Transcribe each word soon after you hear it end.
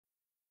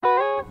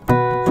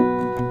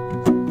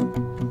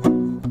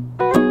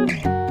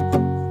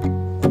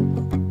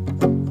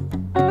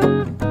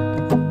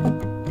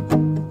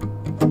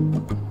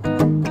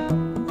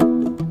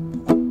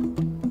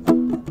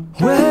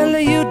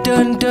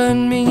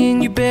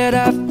and you bet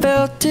I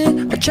felt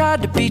it. I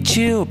tried to be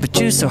chill, but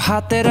you're so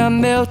hot that I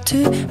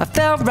melted. I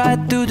fell right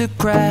through the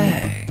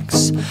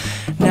cracks.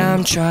 Now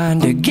I'm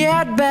trying to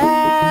get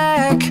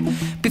back.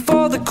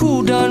 Before the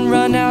cool done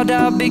run out,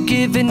 I'll be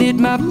giving it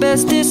my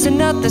bestest, and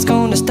nothing's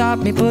gonna stop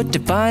me but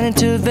divine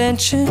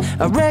intervention.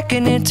 I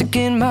reckon it's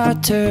again my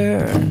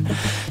turn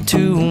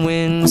to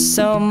win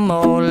some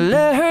or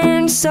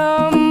learn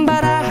some,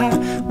 but I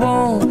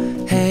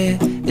won't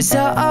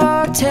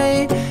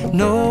hesitate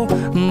no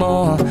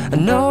more,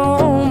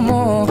 no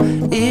more.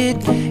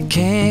 It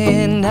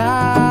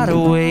cannot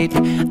wait.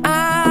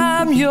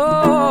 I'm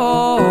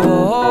yours.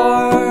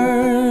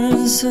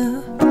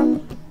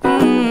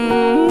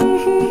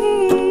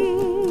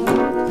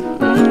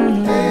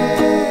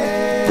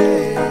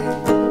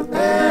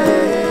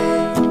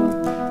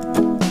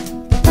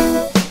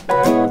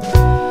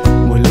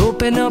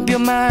 Open up your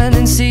mind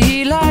and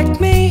see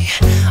like me.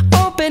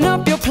 Open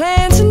up your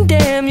plans and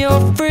damn, you're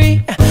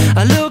free.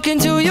 I look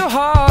into your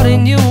heart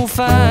and you'll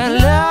find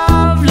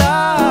love,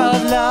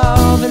 love,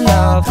 love, and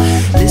love.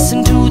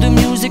 Listen to the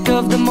music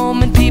of the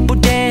moment, people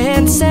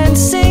dance and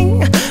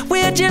sing.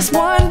 We're just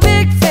one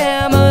big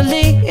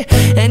family,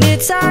 and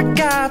it's our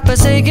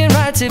God-forsaken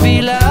right to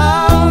be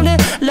loved.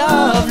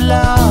 Love,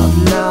 love,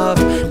 love,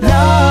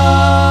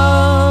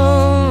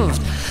 loved.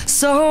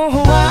 So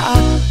I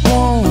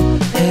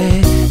won't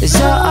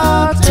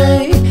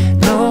hesitate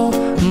no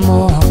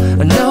more,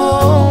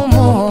 no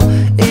more.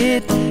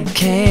 It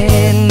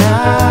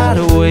cannot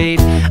wait.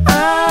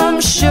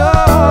 I'm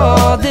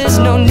sure there's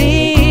no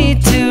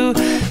need to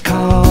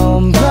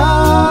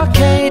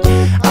complicate.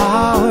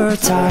 Our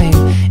time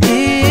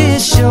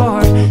is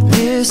short.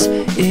 This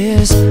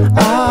is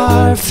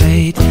our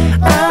fate.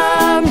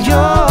 I'm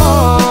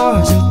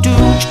yours. Do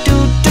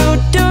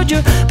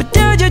you, but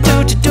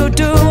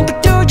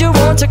do you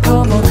want to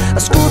come on? I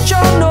scooch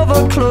on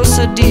over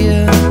closer,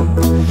 dear,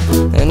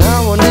 and I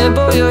will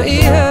nibble your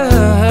ear.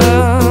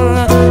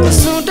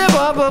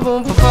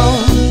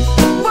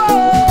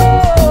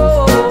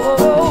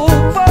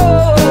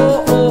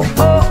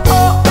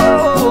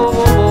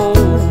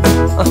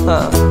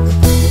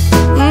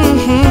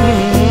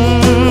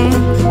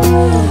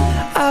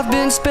 I've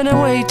been spending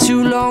way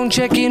too long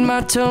checking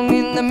my tongue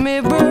in the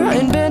mirror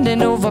and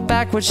bending over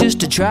backwards just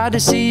to try to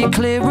see it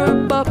clearer,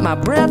 but my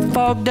breath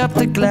fogged up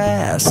the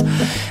glass,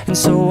 and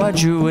so I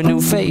drew a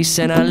new face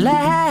and I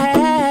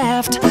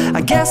laughed.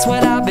 I guess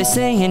what I'll be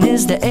saying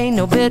is there ain't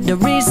no better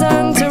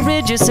reason to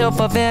rid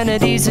yourself of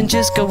vanities and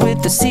just go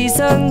with the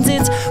seasons.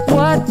 It's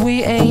what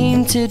we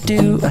aim to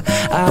do.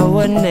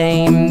 Our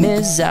name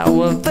is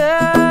our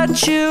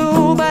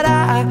virtue, but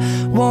I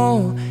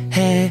won't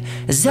hesitate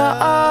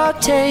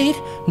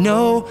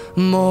no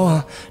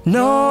more,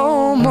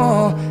 no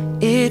more.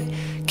 It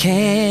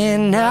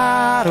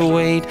cannot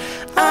wait.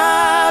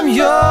 I'm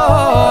yours.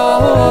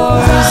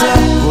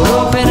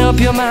 Open up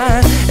your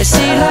mind and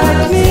see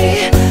like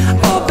me.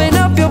 Open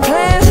up your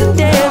plans and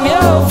damn,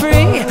 you're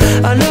free.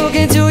 I look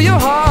into your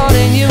heart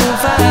and you'll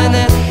find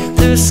that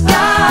the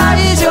sky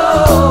is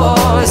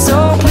yours.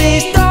 So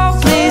please don't,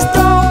 please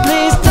don't,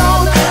 please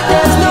don't.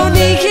 There's no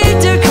need here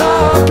to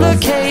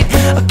complicate,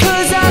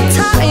 'cause our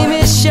time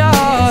is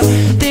short.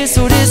 This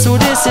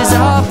is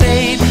our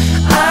fate.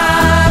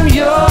 I'm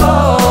yours.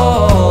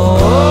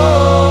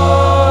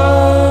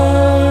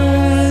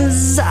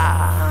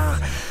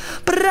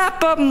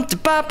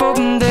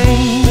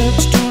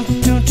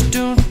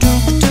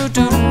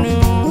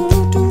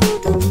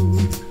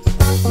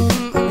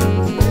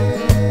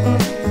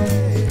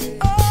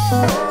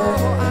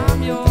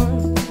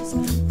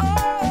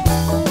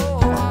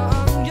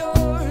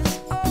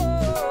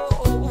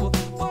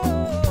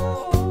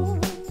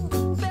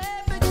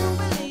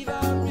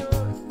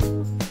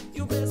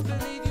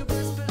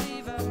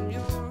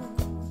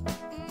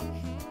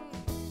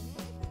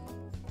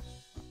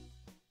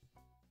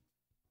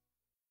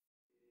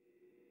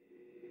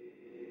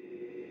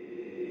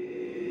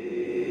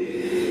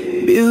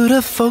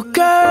 Beautiful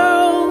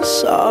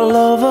girls all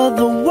over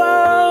the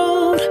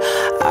world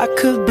I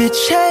could be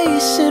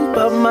chasing,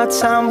 but my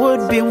time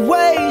would be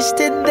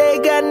wasted. They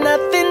got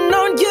nothing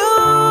on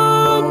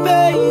you,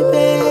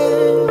 baby.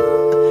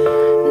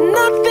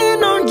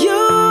 Nothing on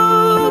you,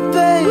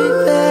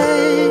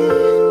 baby.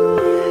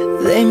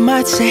 They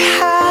might say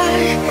hi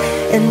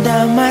and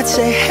I might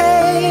say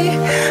hey,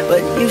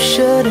 but you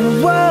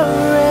shouldn't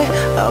worry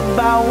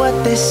about what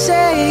they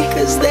say,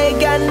 'cause they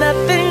got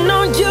nothing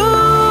on you,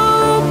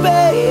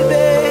 baby.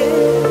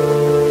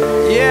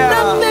 Yeah.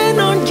 Nothing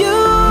on you.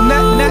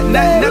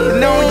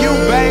 Nothing on you,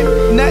 babe.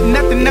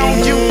 Nothing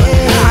on you.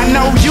 I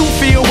know you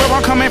feel where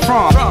I'm coming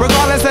from,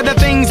 regardless of the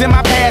things in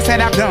my past that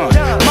I've done.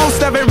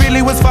 Most of it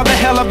really was for the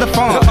hell of the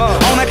fun.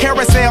 On a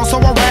carousel, so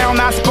around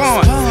I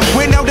spun.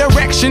 With no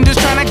direction, just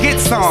trying to get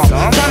some.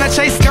 Trying to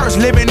chase skirts,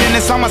 living in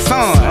the summer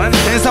sun.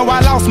 And so I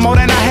lost more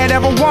than I had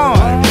ever won.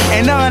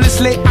 And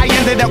honestly, I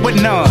ended up with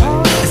none.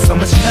 There's so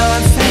much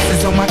nonsense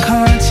is on my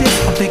conscience.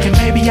 I'm thinking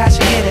maybe I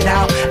should get it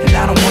out. And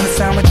I don't want to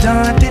sound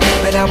redundant,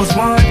 but I was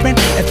wondering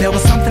if there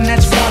was something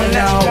that you want to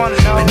know.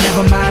 But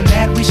never mind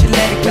that, we should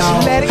let it go.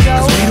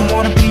 'Cause we don't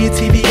want to be be a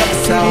TV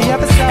episode.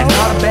 And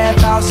all the bad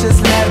thoughts,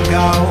 just let them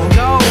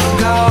go.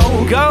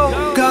 Go.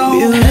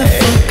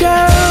 Beautiful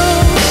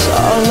girls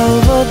all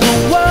over the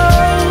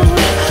world.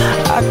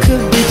 I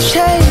could be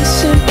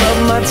chasing, but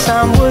my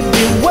time would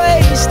be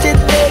wasted.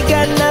 They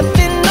got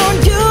nothing on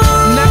you.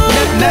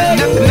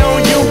 Nothing on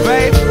you,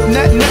 babe.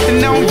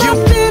 Nothing on you.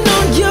 Nothing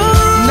on you.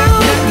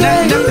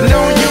 Nothing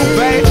on you,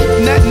 babe.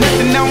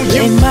 Nothing on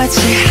you. They might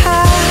say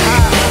hi,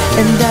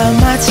 and I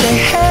might say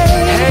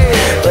hey,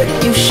 but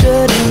you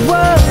shouldn't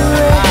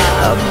worry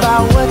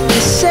about what they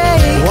say,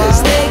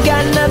 'cause they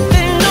got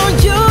nothing on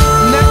you.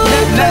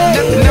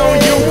 Nothing on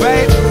you,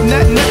 babe.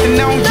 Nothing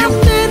on you.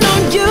 Nothing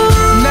on you.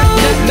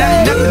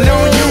 Nothing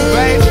on you,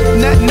 babe.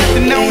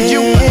 Nothing on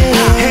you.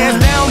 Hands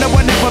down, there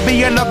will never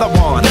be another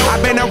one.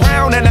 I've been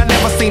around and I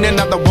never seen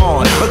another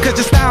one. Because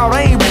your style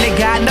ain't really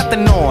got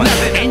nothing on.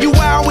 And you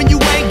wild when you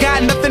ain't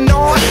got nothing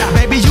on.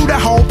 Baby, you the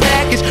whole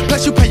package.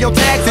 Plus you pay your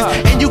taxes.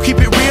 And you keep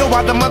it real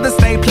while the mothers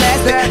stay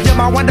plastic. You're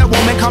my Wonder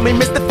Woman, call me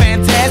Mr.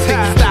 Fantastic.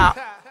 Stop.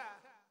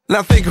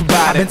 Now think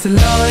about it. I've been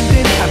to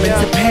London, I've been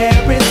to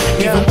Paris,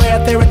 even where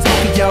there in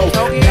Tokyo.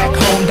 Back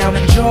home down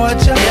in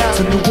Georgia,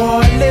 to New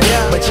Orleans,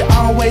 but you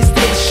always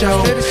did the show.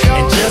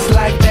 And just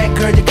like that,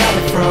 girl, you got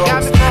me froze.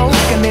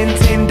 Like a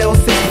Nintendo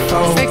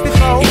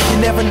 64. If you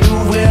never knew,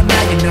 well,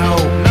 now you know.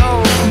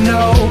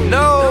 No.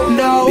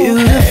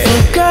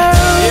 Beautiful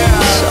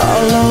girls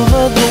all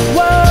over the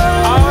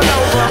world.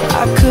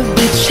 I could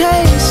be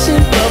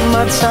chasing, but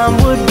my time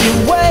would be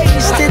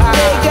wasted.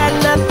 They got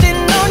nothing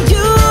on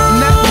you.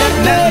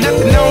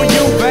 Nothing on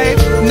you, babe.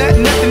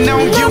 Nothing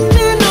on you.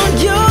 Nothing on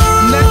you.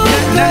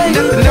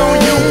 Nothing on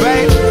you,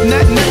 babe.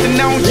 Nothing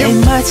on you. They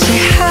might say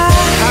hi,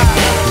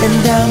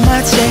 and I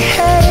might say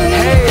hey,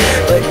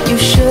 but you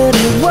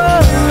shouldn't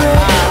worry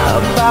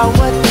about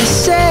what they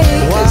say,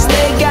 'cause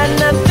they got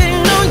nothing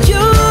on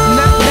you.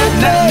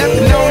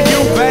 Nothing on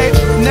you, babe.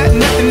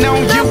 Nothing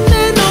on you.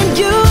 Nothing on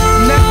you.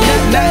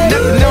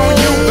 Nothing on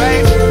you,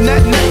 babe.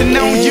 Nothing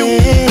on you.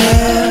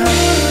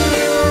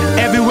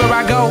 Everywhere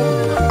I go,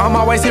 I'm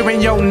always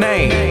hearing your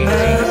name.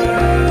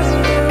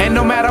 And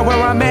no matter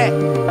where I'm at,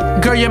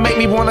 girl, you make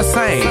me wanna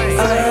sing.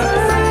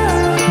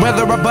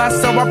 Whether a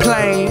bus or a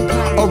plane,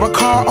 or a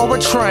car or a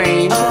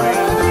train,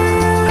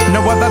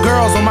 no other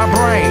girls on my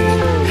brain,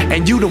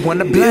 and you the one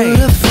to blame.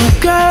 Beautiful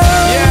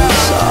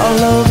girls all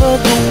over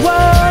the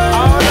world.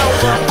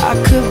 I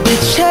could be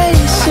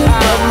chasing,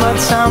 but my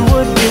time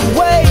would be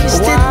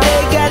wasted.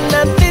 They got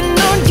nothing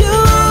on you.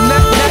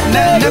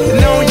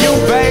 Nothing on you,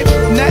 babe.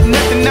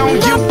 Nothing on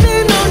you.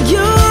 Nothing on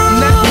you.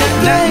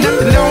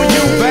 Nothing on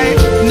you, babe.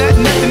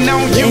 Nothing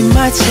on you. They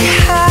might say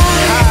hi,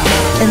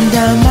 and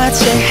I might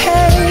say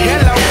hey,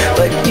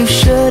 but you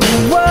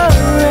shouldn't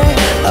worry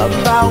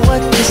about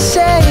what they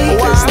say,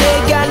 'cause they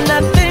got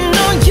nothing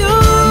on you.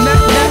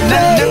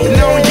 Nothing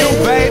on you,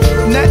 babe.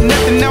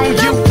 Nothing on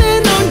you.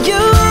 Nothing on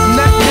you.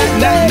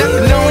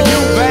 Nothing on you,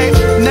 babe.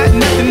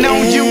 Nothing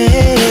on you.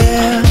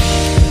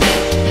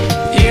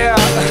 Yeah.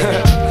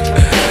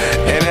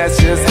 And that's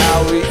just how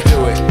we do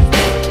it.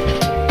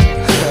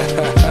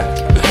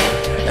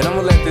 And I'm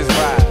gonna let this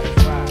ride.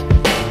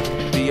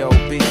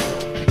 B.O.B.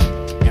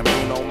 and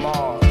Bruno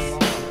Mars.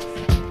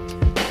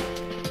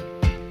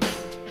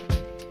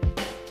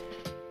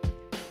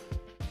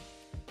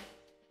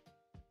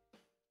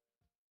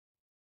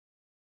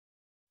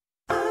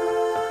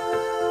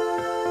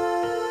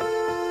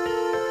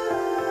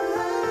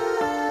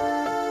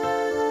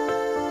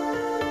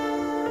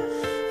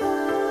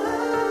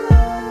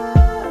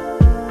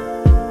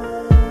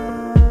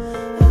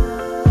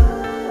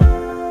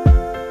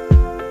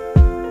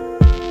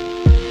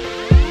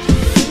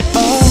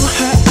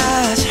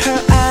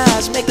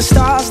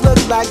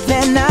 Like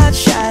they're not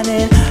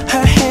shining.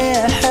 Her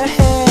hair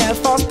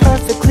falls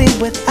perfectly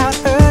without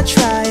her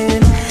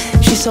trying.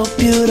 She's so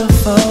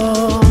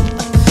beautiful,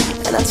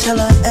 and I tell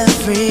her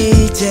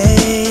every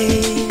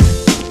day.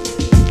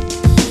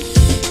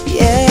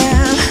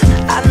 Yeah,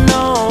 I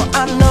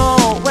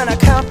know when I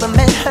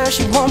compliment her,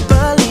 she won't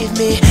believe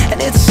me. And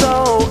it's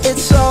so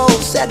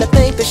sad to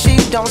think that she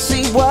don't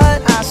see what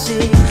I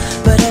see.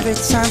 But every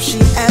time she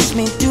asks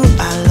me, do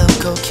I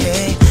look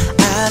okay,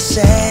 I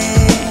say,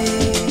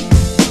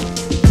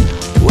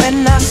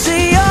 when I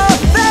see your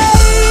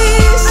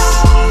face,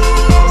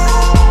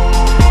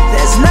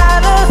 there's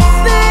not a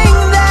thing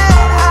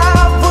that I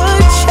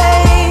would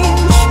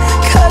change,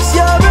 'cause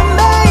you're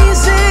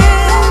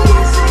amazing,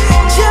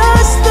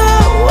 just the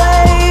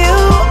way you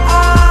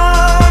are.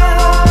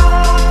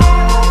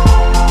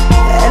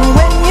 And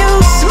when you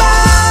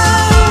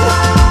smile,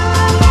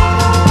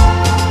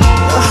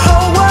 the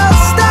whole world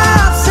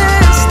stops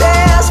and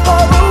stares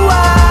for a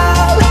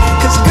while,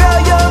 'cause girl,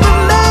 you're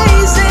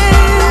amazing,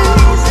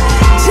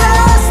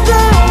 just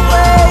the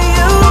way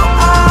you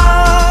are.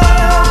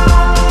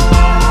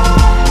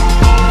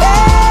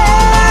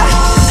 Yeah.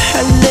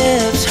 Her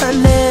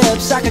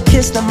lips, I could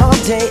kiss them all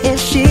day if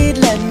she'd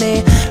let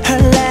me. Her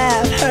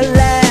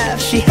laugh,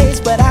 she hates,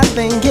 but I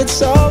think it's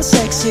so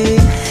sexy.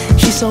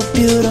 She's so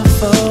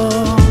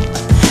beautiful,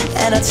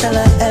 and I tell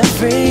her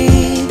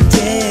every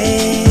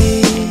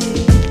day.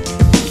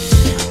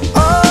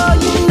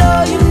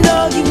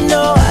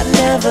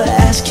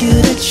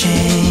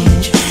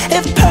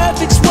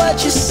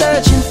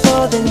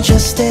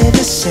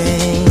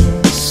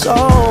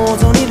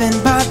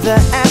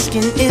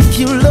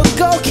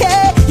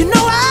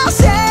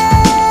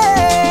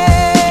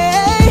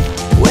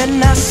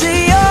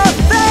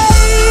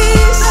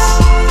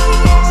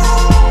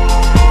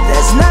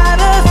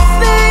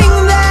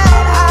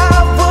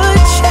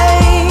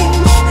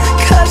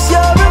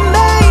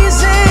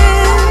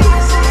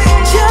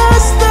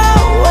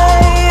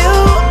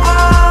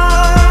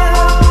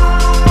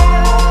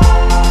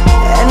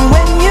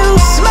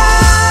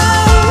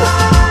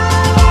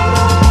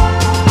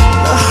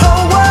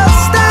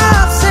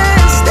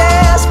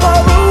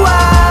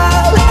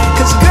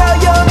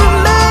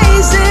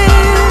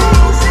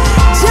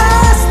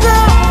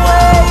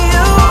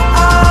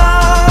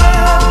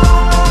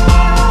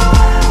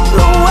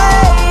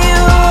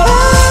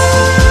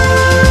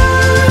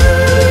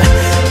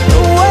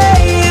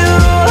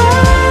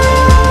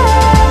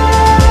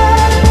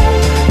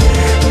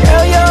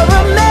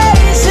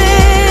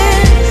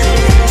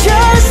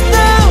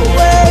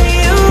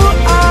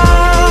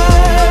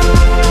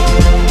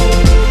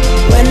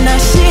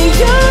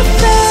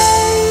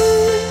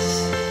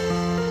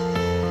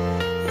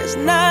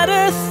 There's not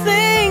a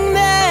thing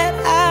that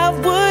I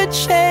would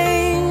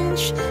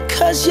change,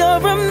 'cause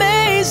you're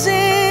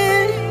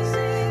amazing,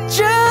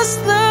 just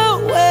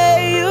the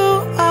way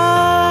you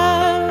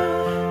are.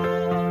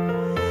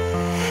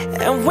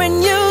 And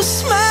when you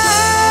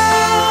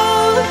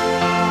smile,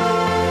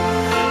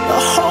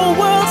 the whole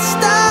world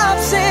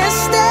stops and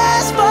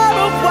stares for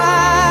a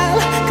while.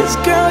 'Cause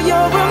girl,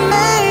 you're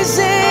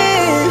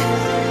amazing,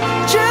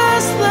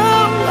 just the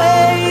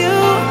way you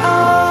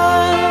are.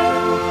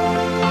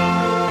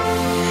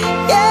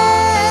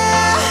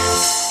 Yeah.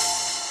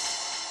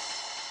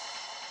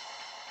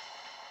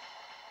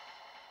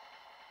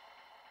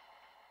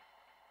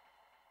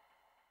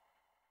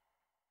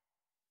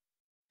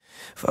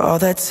 For all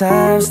the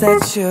times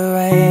that you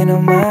rain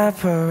on my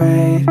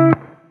parade,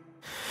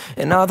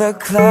 and all the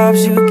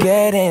clubs you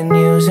get in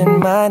using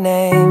my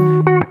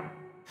name.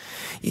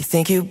 You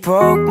think you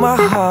broke my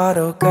heart,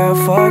 oh girl,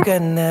 for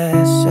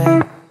goodness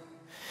sake.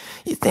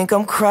 You think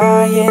I'm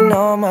crying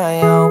on my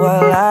own,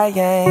 well I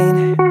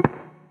ain't.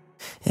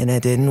 And I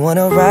didn't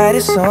wanna write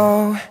a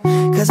song,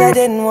 'cause I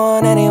didn't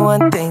want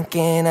anyone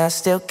thinking I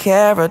still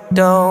care or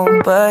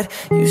don't. But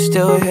you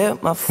still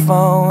hit my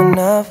phone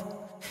up,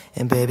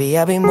 and baby,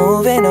 I'll be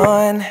moving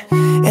on.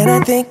 And I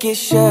think it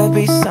should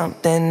be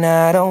something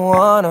I don't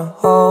wanna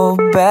hold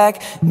back.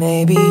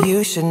 Maybe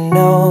you should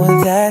know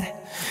that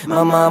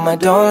my mama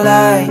don't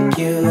like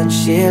you, and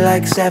she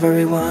likes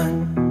everyone.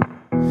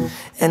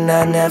 And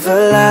I never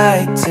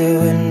like to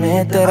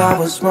admit that I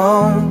was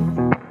wrong.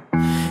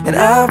 And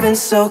I've been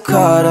so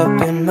caught up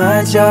in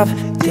my job,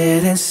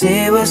 didn't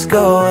see what's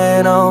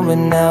going on.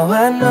 But now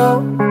I know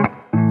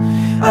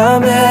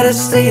I'm better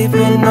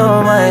sleeping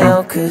on my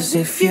own. 'Cause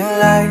if you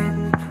like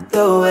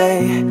the way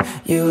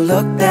you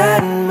look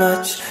that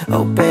much,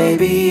 oh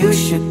baby, you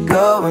should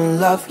go and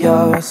love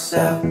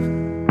yourself.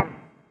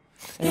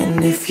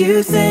 And if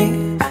you think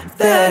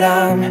that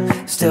I'm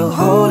still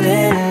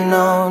holding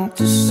on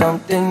to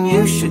something,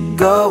 you should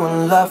go and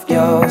love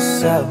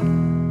yourself.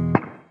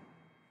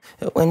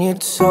 When you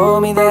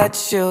told me that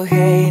you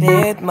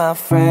hated my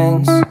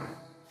friends,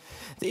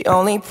 the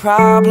only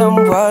problem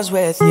was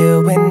with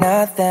you and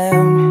not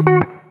them.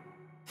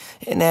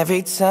 And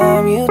every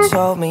time you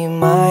told me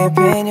my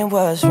opinion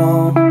was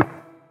wrong,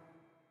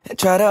 and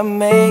tried to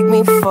make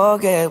me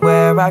forget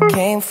where I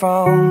came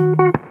from.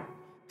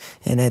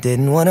 And I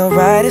didn't wanna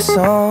write a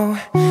song,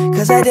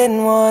 'cause I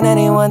didn't want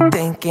anyone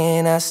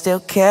thinking I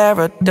still care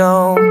or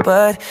don't.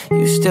 But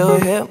you still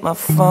hit my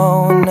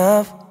phone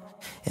up,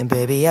 and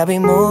baby, I'll be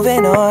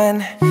moving on.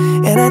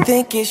 And I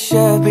think it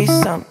should be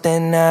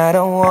something I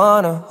don't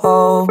wanna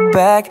hold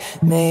back.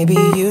 Maybe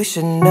you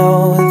should know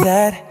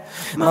that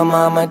my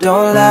mama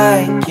don't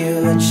like you,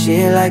 and she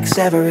likes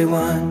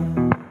everyone.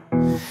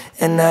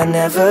 And I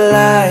never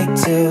like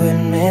to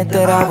admit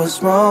that I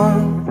was wrong.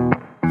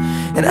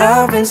 And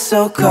I've been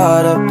so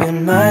caught up in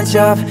my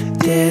job,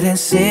 didn't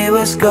see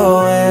what's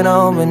going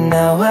on. But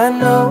now I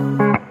know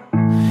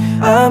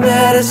I'm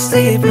better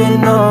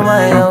sleeping on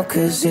my own.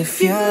 'Cause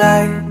if you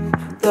like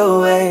the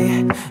way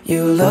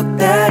you look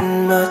that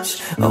much,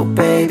 oh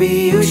baby,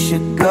 you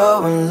should go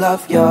and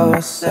love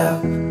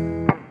yourself.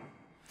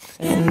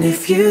 And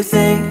if you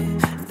think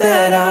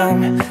that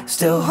I'm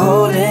still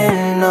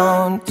holding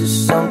on to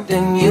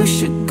something, you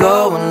should go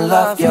and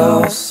love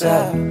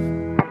yourself.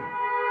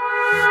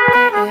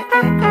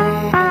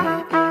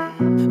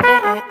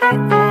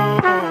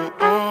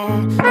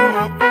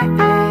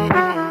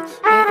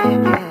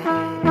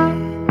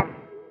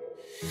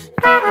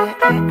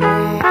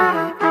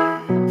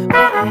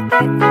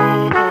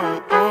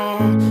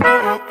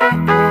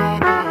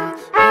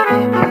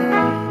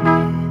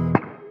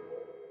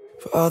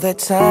 For all the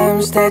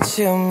times that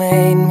you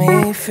made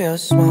me feel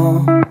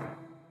small,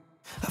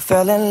 I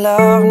fell in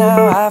love, now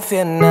I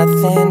feel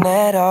nothing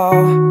at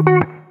all.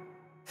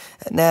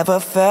 I never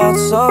felt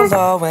so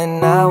low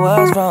when I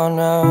was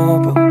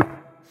vulnerable.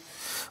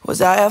 Was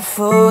I a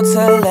fool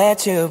to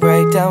let you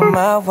break down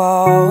my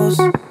walls?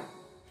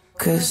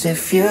 'Cause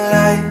if you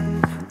like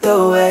the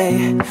way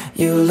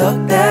you look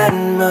that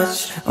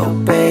much, oh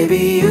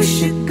baby, you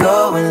should go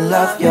and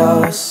love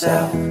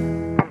yourself.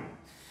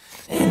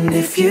 And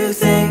if you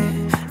think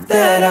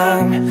that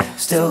I'm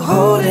still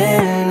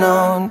holding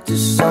on to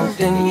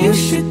something, you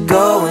should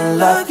go and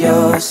love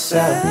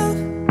yourself.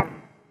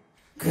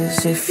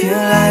 'Cause if you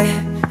like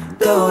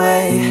the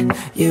way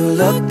you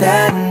look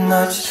that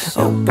much,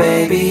 oh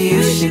baby,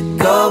 you should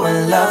go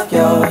and love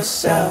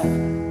yourself.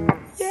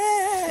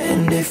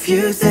 And if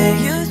you think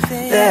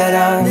that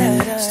I'm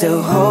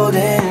still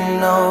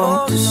holding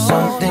on to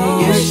something,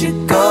 you should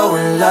go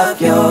and love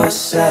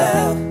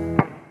yourself.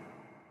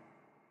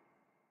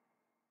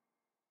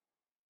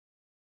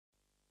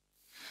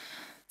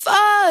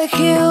 Fuck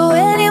you,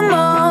 any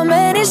mom,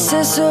 any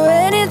sister,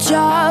 any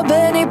job,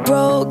 any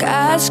broke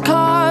ass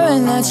car,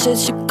 and that's shit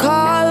you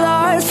call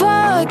art.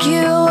 Fuck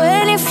you,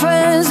 any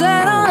friends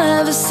that I'll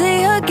never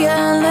see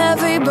again.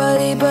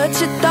 Everybody but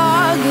your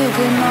dog, you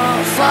can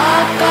all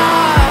fuck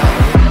off.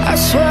 I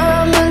swear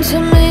I meant to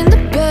mean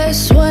the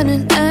best when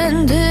it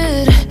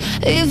ended.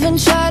 Even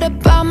tried to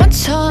bite my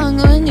tongue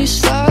when you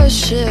started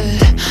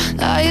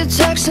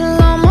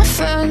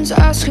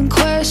asking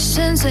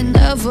questions. They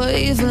never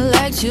even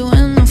liked you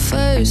in the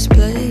first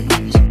place.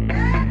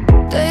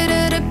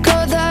 Dated a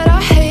girl that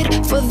I hate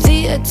for the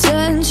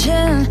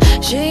attention.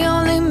 She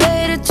only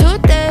made it 2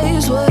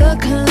 days, what a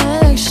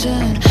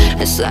connection.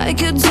 It's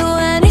like you'd do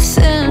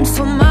anything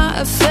for my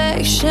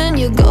affection.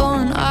 You're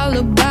going all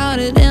about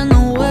it in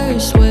the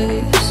worst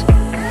ways.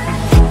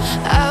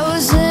 I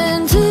was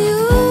into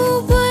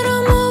you, but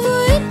I'm over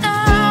it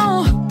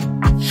now.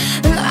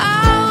 And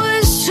I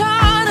was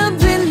trying to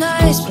be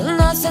nice, but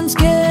nothing's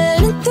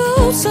getting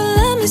through. So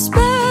let me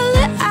spell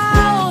it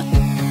out.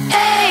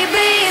 A, B,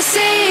 C,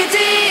 D,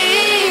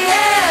 E,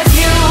 F.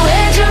 You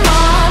and your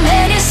mom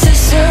and your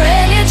sister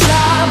and your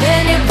job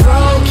and your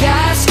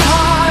broke-ass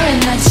car and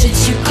that shit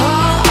you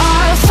call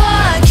art.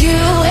 Fuck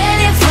you and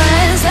your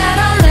friends that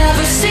I'll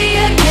never see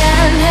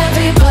again.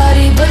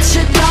 Everybody but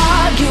your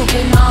dog, you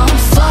can all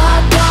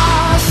fuck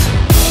off.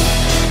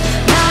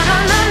 Na na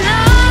na na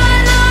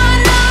na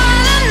na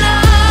na na.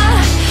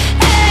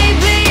 A,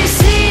 B, C,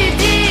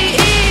 D,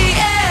 E,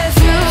 F.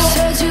 You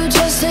said you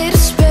just needed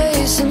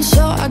space, and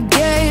so I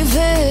gave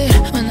it.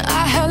 When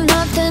I had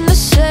nothing to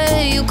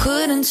say, you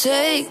couldn't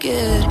take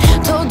it.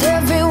 Told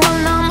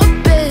everyone I'm a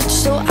bitch,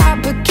 so I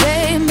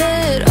became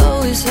it.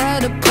 Always had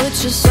to put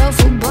yourself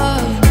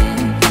above me.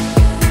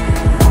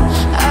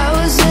 I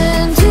was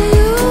into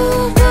you,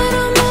 but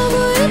I'm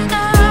over it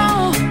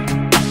now.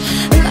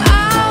 And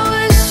I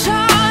was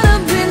trying to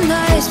be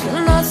nice, but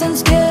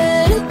nothing's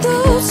getting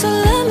through. So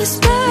let me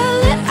spell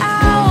it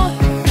out.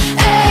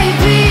 A,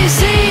 B, C,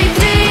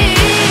 D,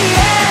 E,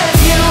 F.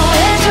 You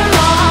and your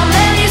mom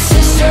and your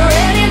sister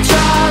and your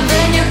job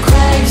and your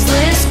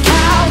Craigslist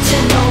couch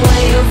and the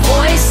way your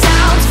voice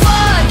sounds.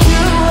 Fuck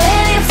you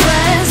and your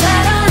friends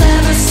that I'll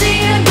never see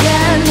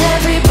again.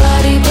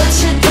 Everybody but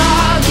your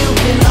dog, you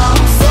can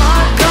all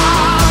fuck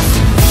off.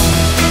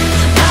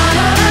 Na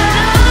na na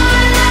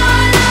na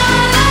na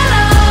na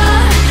na.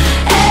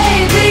 A,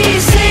 B,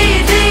 C,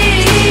 D,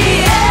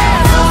 E,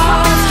 F.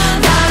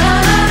 Na na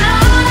na na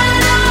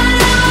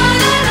na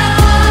na na.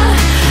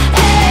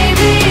 A,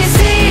 B, C,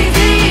 D,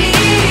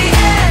 E,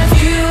 F.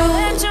 You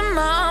and your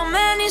mom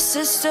and your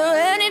sister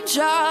and your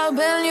job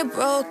and your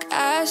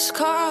broke-ass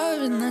car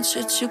and that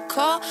shit you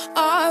call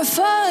art.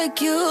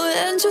 Fuck you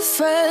and your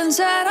friends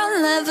that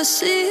I'll never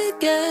see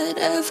again.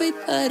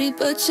 Everybody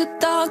but your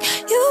dog,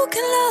 you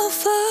can all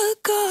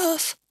fuck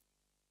off.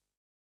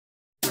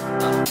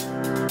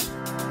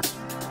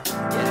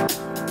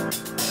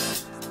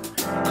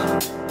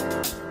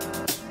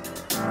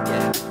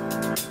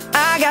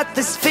 I got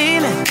this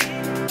feeling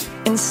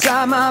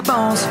inside my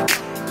bones.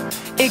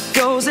 It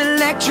goes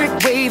electric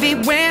wavy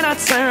when I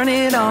turn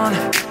it on.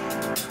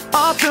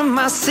 Off from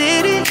my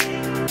city,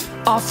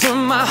 off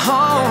from my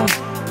home.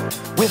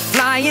 We're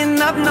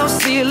flying up, no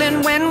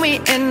ceiling when we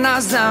in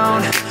our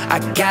zone. I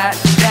got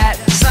that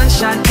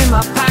sunshine in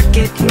my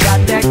pocket,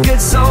 got that good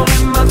soul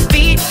in my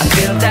feet. I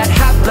feel that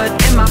hot blood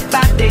in my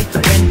body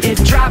when it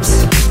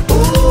drops.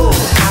 Ooh,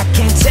 I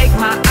can't take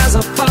my eyes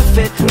off of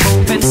it,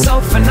 moving so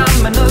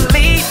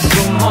phenomenally.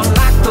 You're more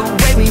like the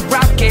way we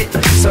rock it,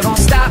 so don't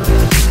stop.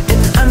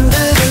 And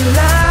under the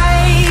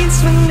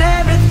lights when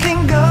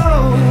everything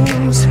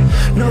goes,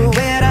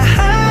 nowhere to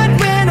hide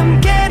when I'm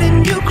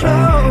getting you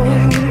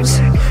close.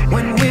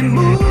 When we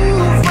move,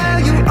 well,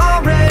 you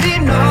already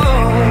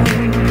know.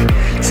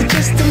 So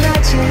just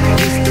imagine.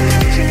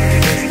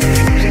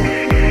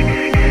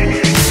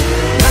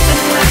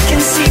 Nothing I can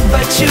see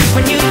but you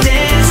when you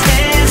dance,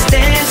 dance,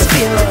 dance.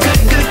 Feel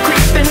good, good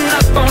creeping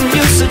up on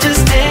you. So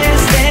just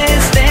dance,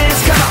 dance, dance.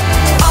 Come on.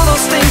 All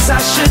those things I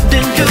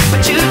shouldn't do,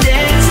 but you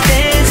dance,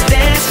 dance,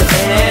 dance.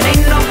 And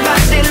ain't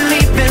nobody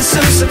leaving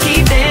soon, so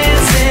keep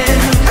dancing.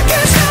 I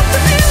can't stop the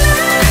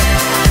feeling.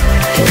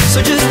 So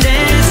just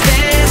dance,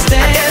 dance,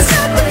 dance. I can't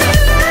stop the feeling.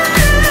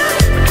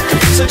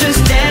 So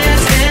just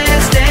dance,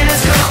 dance,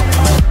 dance. Come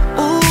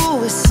on.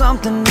 Ooh, it's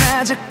something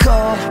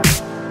magical.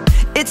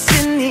 It's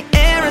in the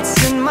air, it's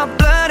in my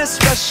blood, it's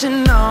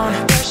rushing on.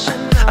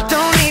 I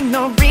don't need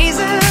no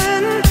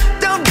reason,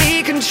 don't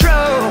need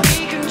control.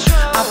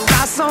 I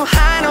fly so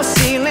high, no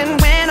ceiling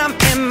when I'm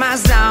in my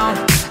zone.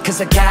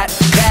 Cause I got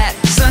that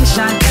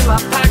sunshine in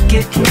my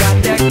pocket, got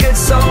that good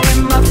soul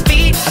in my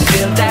feet. I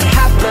feel that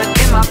hot blood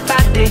in my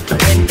body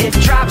when it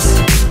drops.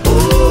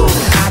 Ooh,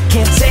 I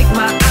can't take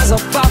my eyes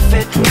off of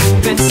it,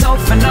 moving so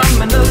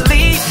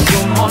phenomenally.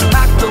 You're more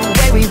like the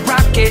way we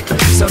rock it,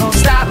 so don't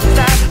stop,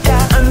 stop,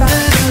 stop. Under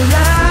the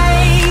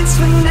lights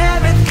when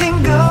everything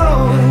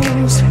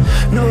goes,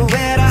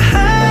 nowhere to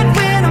hide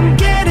when I'm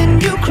getting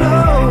you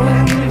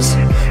close.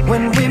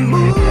 When we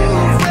move,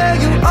 well,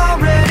 you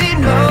already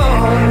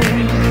know.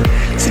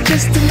 So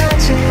just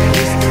imagine.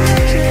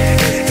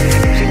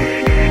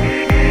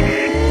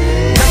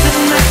 Nothing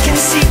I can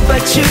see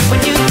but you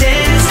when you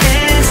dance, dance.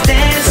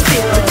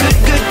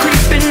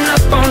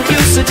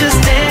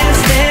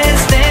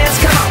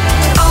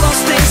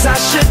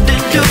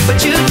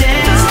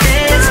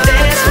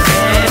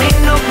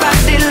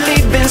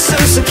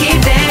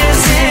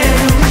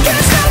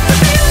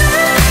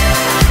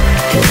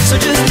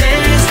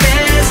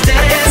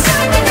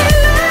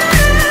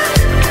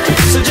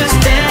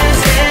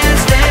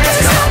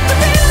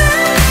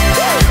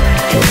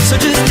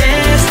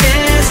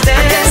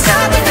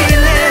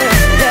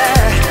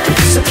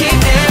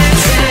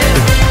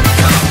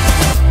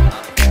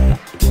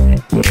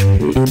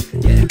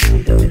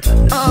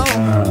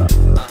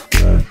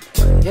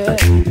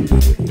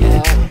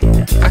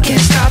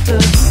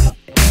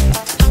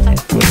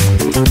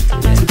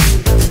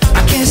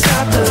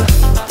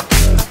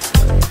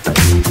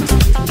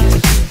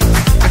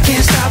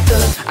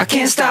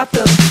 can't stop the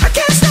nothing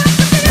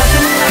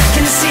I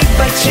can see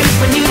but you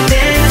when you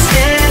dance,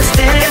 dance,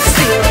 dance.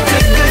 Feel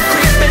good, good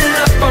creeping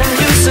up on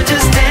you, so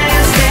just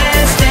dance,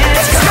 dance,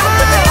 dance.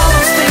 All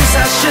those things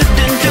I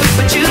shouldn't do,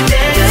 but you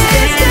dance,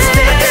 dance,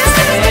 dance.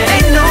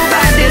 Ain't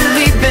nobody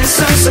leaving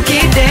soon, so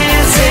keep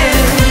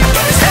dancing.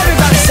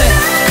 Everybody say.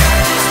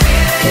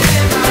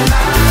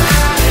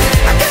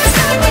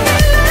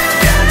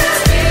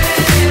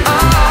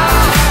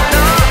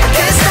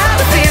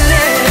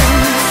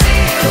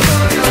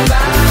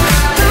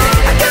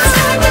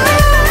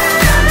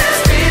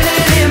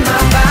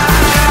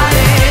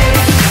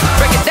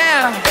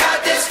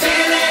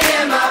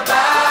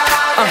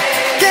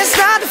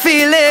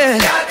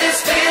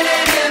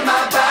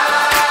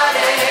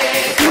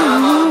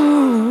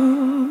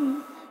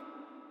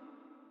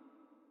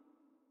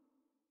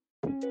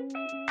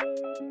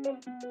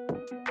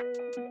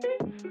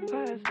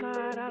 Last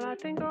night all I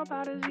think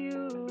about is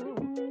you.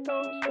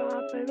 Don't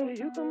stop, baby,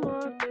 you come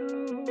up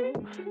too.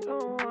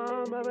 Don't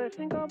want, baby,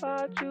 think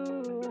about you.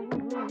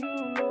 You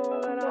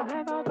know that I'm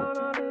never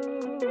gonna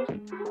lose.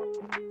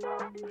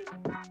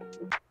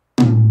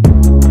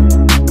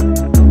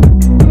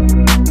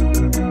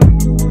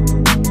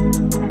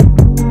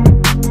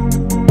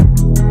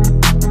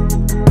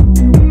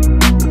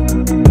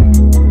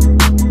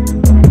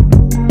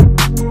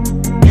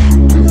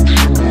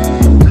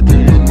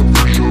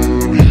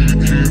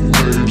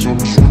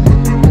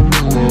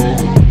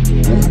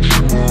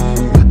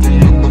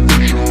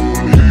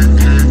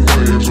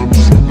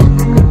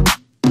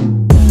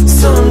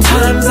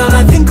 Sometimes all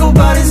I think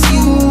about is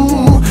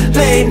you.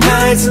 Late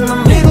nights in the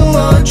middle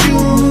of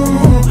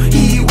June.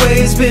 Heat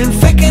waves been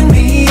faking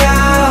me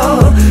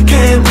out.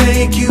 Can't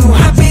make you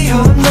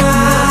happier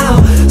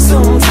now.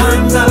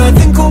 Sometimes all I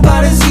think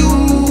about is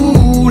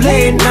you.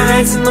 Late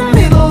nights in the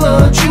middle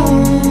of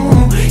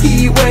June.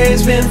 Heat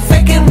waves been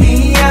faking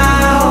me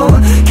out.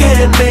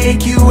 Can't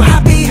make you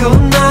happier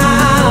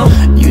now.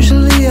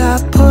 Usually I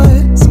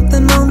put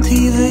something on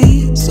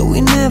TV, so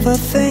we never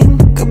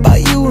think about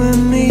you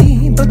and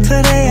me. But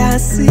today I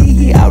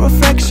see our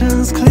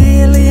reflections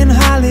clearly in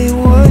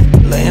Hollywood,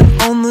 laying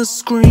on the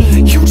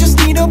screen. You just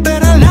need a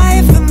better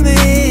life than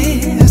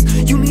this.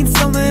 You need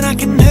something I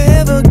can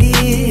never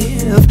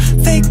give.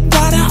 Fake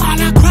water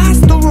all across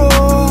the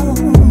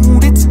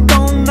road. It's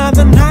gone now,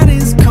 the night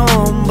is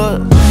come. But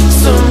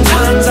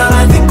sometimes all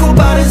I think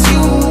about is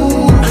you.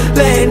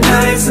 Late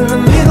nights in the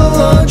middle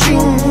of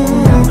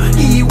June.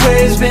 Heat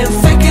waves been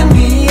faking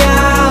me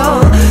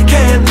out.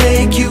 Can't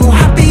make you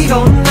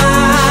happier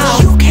now.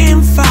 You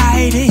can't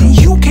fight it,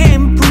 you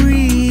can't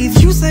breathe.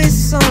 You say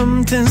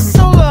something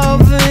so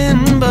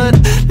loving, but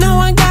now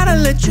I gotta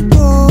let you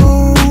go.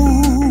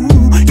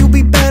 You'll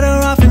be better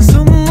off in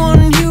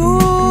someone new.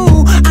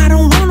 I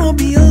don't wanna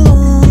be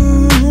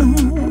alone.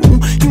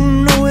 You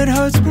know it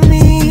hurts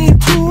me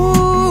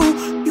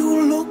too. You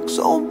look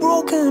so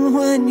broken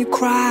when you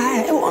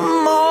cry.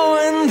 One more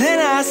and then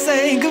I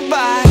say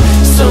goodbye.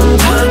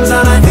 Sometimes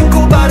all I think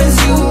about is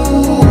you.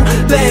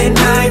 Late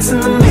nights in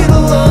the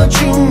middle of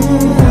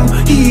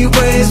June. Heat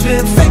waves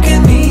been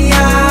faking me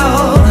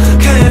out.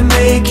 Can't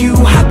make you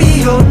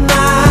happier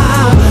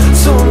now.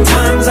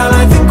 Sometimes all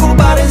I think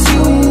about is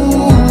you.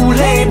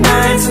 Late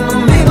nights in the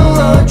middle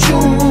of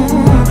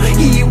June.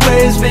 Heat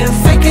waves been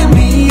faking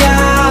me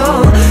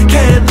out.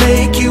 Can't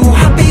make you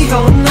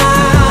happier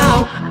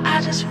now.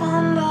 I just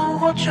wonder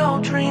what you're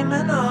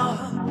dreaming of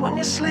when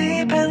you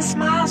sleep and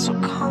smile so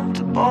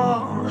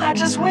comfortable. I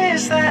just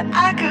wish that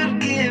I could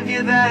give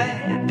you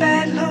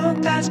that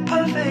look that's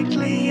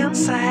perfectly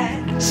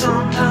unsaid.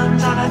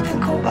 Sometimes all I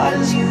think about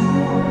is you.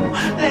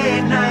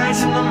 Late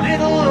nights in the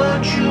middle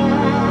of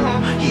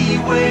June. Heat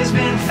waves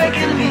been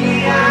faking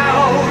me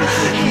out.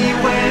 Heat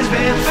waves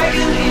been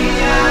faking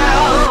me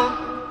out.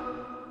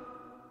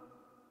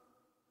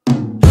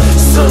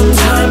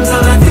 Sometimes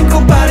all I think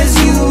about is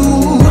you.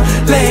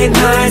 Late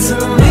nights in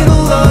the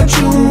middle of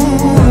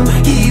June.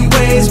 Heat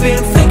waves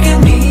been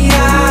faking me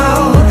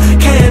out.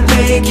 Can't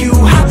make you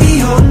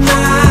happier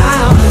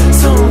now.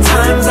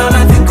 Sometimes all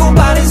I think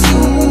about is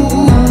you.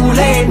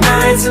 Late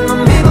nights in the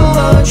middle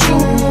of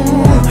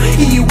June.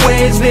 Heat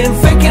waves been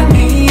faking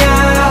me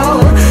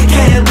out.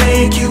 Can't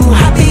make you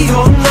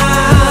happier now.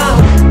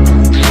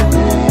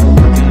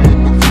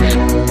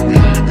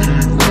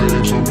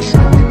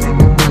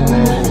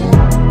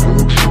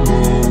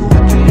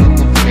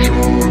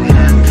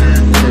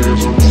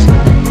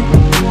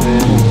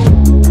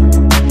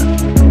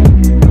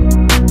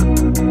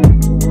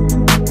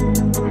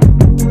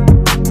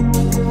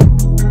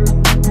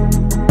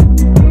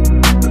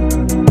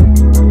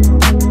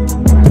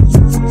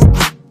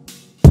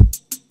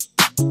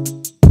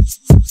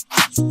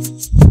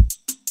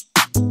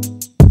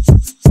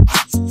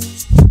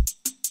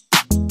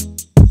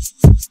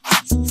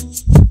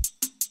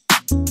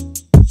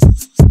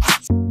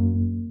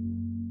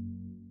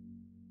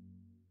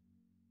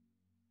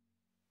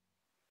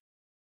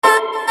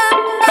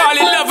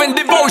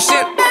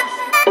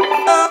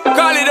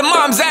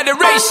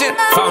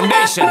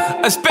 Foundation,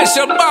 a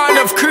special bond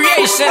of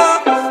creation.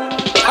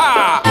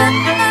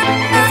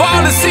 For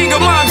all the single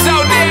moms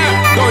out there,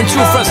 going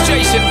through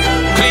frustration.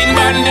 Clean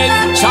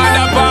bandit,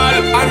 China Ball,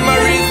 and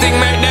Marie thing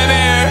make them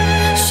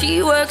air.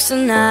 She works the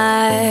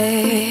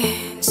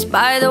nights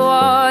by the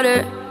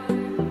water.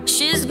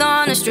 She's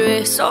gone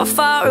astray, so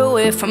far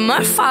away from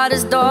her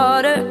father's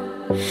daughter.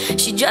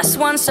 She just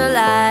wants a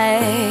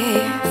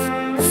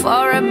life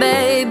for a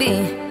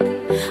baby.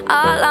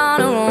 All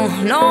on her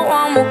own, no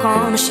one will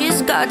come.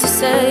 She's got to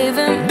save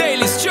him.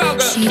 Daily struggle.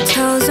 She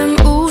tells him,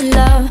 ooh,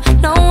 love,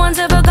 no one's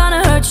ever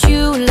gonna hurt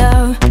you,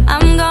 love.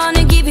 I'm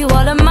gonna give you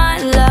all of my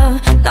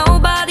love.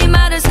 Nobody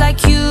matters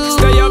like you.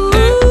 Stay up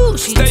there.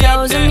 She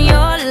tells him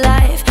your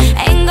life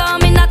ain't gonna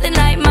be nothing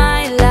like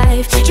my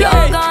life.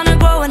 You're gonna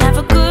grow and have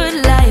a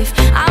good life.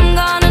 I'm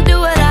gonna do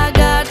what I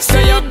got to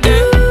Stay up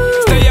there.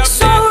 Stay up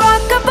So there.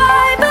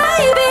 rock-a-bye,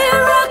 baby,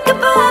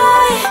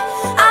 rock-a-bye.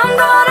 I'm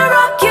gonna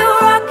rock you,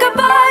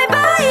 rock-a-bye,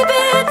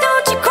 baby,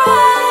 don't you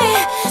cry.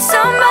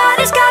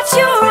 Somebody's got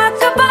you,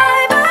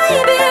 rock-a-bye,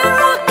 baby,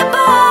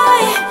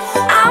 rock-a-bye.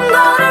 I'm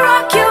gonna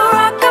rock you,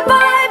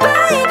 rock-a-bye,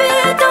 baby,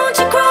 don't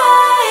you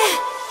cry.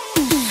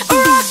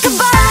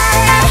 Rock-a-bye,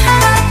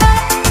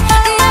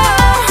 no.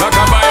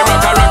 Rock-a-bye,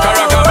 rock-a-rock-a,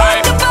 rock-a-bye.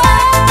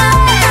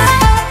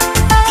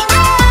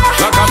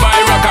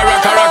 Rock-a-bye,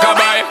 rock-a-rock-a,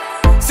 rock-a-bye.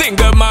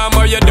 Single mom,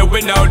 what you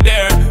doing out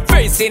there?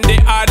 Facing the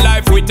hard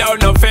life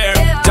without no fear.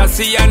 Just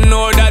see and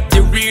know that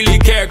you really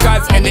care.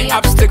 Cause any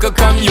obstacle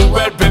come, you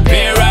well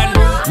prepare. And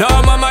no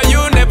mama,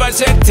 you never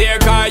shed tear.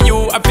 Cause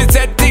you have to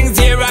set things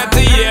year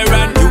after year.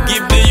 And you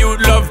give the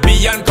youth love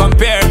beyond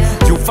compare.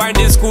 You find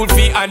the school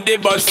fee and the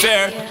bus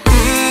fare.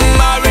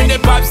 Already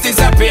pops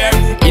disappear.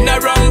 In a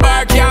wrong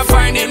bar, can't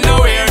find him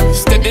nowhere.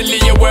 Steadily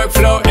your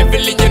workflow,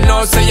 everything you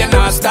know. So you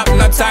not stop,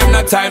 no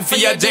time for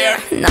your dear.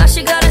 Now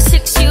she got a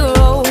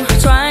 6-year-old,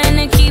 trying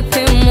to keep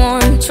him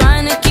warm,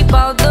 trying to keep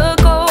out the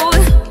cold.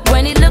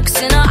 When he looks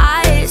in her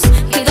eyes,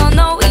 he don't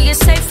know he is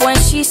safe when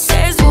she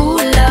says, ooh,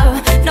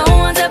 love, no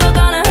one's ever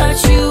gonna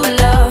hurt you,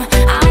 love.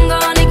 I'm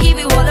gonna give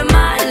you all of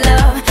my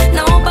love.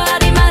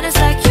 Nobody matters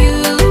like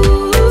you.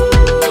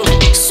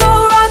 So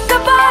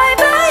rock-a-bye,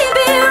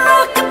 baby,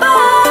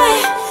 rock-a-bye.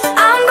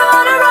 I'm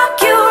gonna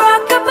rock you,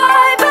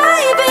 rock-a-bye,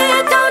 baby,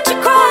 don't you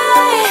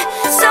cry.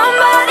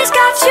 Somebody's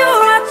got you,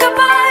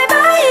 rock-a-bye,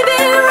 baby,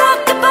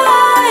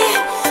 rock-a-bye.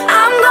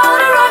 I'm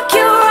gonna rock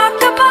you,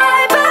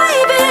 rock-a-bye,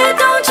 baby,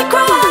 don't you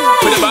cry.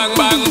 With a bang,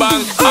 bang,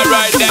 bang.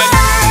 Alright then.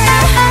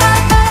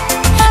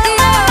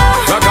 No.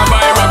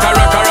 Rock-a-bye,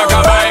 rock-a-rock-a,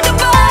 rock-a-bye.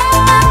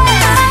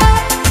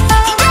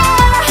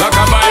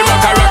 Rock-a-bye,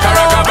 rock-a-rock-a,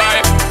 rock-a-bye.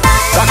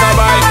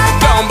 Rock-a-bye,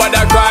 down by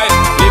the cry.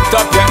 Lift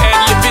up your head,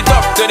 lift it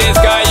up to the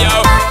sky, yo.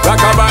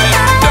 Rock-a-bye,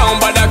 down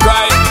by the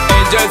cry.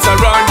 Angels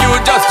around you,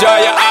 just dry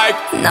your eye.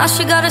 Now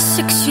she got a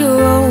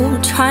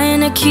 6-year-old, trying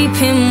to keep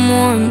him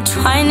warm,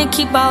 trying to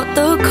keep out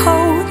the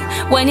cold.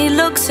 When he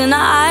looks in her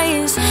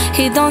eyes,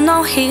 he don't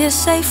know he is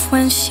safe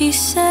when she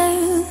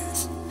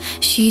says.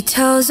 She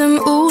tells him,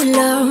 ooh,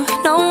 love,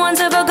 no one's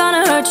ever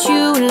gonna hurt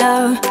you,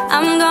 love.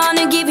 I'm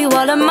gonna give you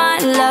all of my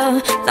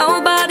love.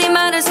 Nobody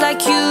matters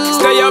like you.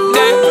 Stay up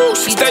there,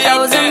 She stay up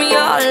tells him there.